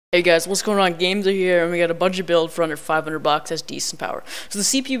Hey guys, what's going on? Games are here, and we got a budget build for under 500 bucks. Has decent power. So the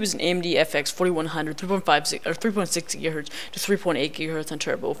CPU is an AMD FX 4100, 3.56 or 3.6 gigahertz to 3.8 gigahertz on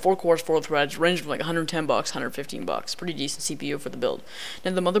turbo, 4 cores, 4 threads, range from like 110 bucks, 115 bucks. Pretty decent CPU for the build.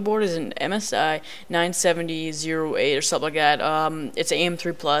 Now the motherboard is an MSI 97008 or something like that. It's an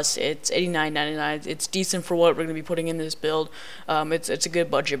AM3 Plus. It's $89.99. It's decent for what we're gonna be putting in this build. It's a good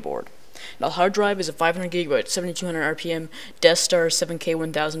budget board. Now, the hard drive is a 500 gigabyte, 7200 RPM, Destar 7K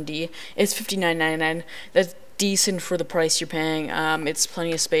 1000D. It's $59.99. That's decent for the price you're paying. It's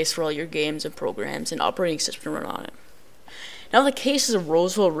plenty of space for all your games and programs and operating system to run on it. Now, the case is a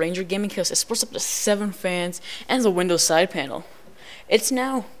Roswell Ranger gaming case. It supports up to 7 fans and has a Windows side panel. It's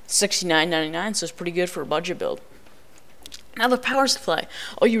now $69.99, so it's pretty good for a budget build. Now the power supply,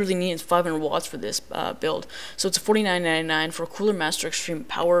 all you really need is 500 watts for this build. So it's a $49.99 for a Cooler Master Extreme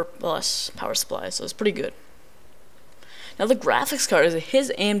Power Plus power supply, so it's pretty good. Now the graphics card is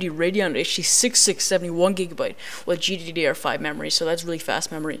his AMD Radeon HD 6670 1GB with GDDR5 memory, so that's really fast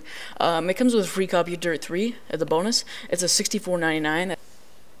memory. It comes with a free copy of Dirt 3 as a bonus. It's a $64.99.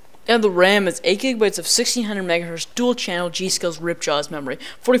 And the RAM is 8GB of 1600 MHz dual channel G-Skills Ripjaws memory.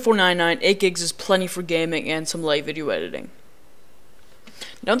 $44.99, 8 gigs is plenty for gaming and some light video editing.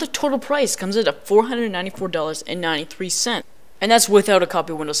 Now the total price comes in at $494.93. And that's without a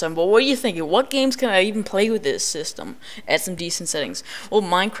copy of Windows 7. But what are you thinking? What games can I even play with this system at some decent settings? Well,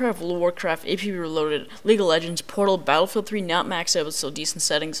 Minecraft, World of Warcraft, APB Reloaded, League of Legends, Portal, Battlefield 3, not maxed out, but still decent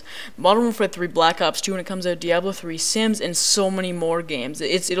settings. Modern Warfare 3, Black Ops 2 when it comes out, Diablo 3, Sims, and so many more games.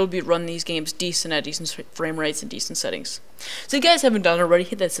 It'll be run these games decent at decent frame rates and decent settings. So if you guys haven't done it already,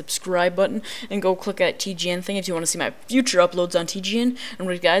 hit that subscribe button and go click that TGN thing if you want to see my future uploads on TGN.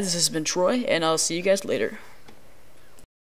 And guys, this has been Troy, and I'll see you guys later.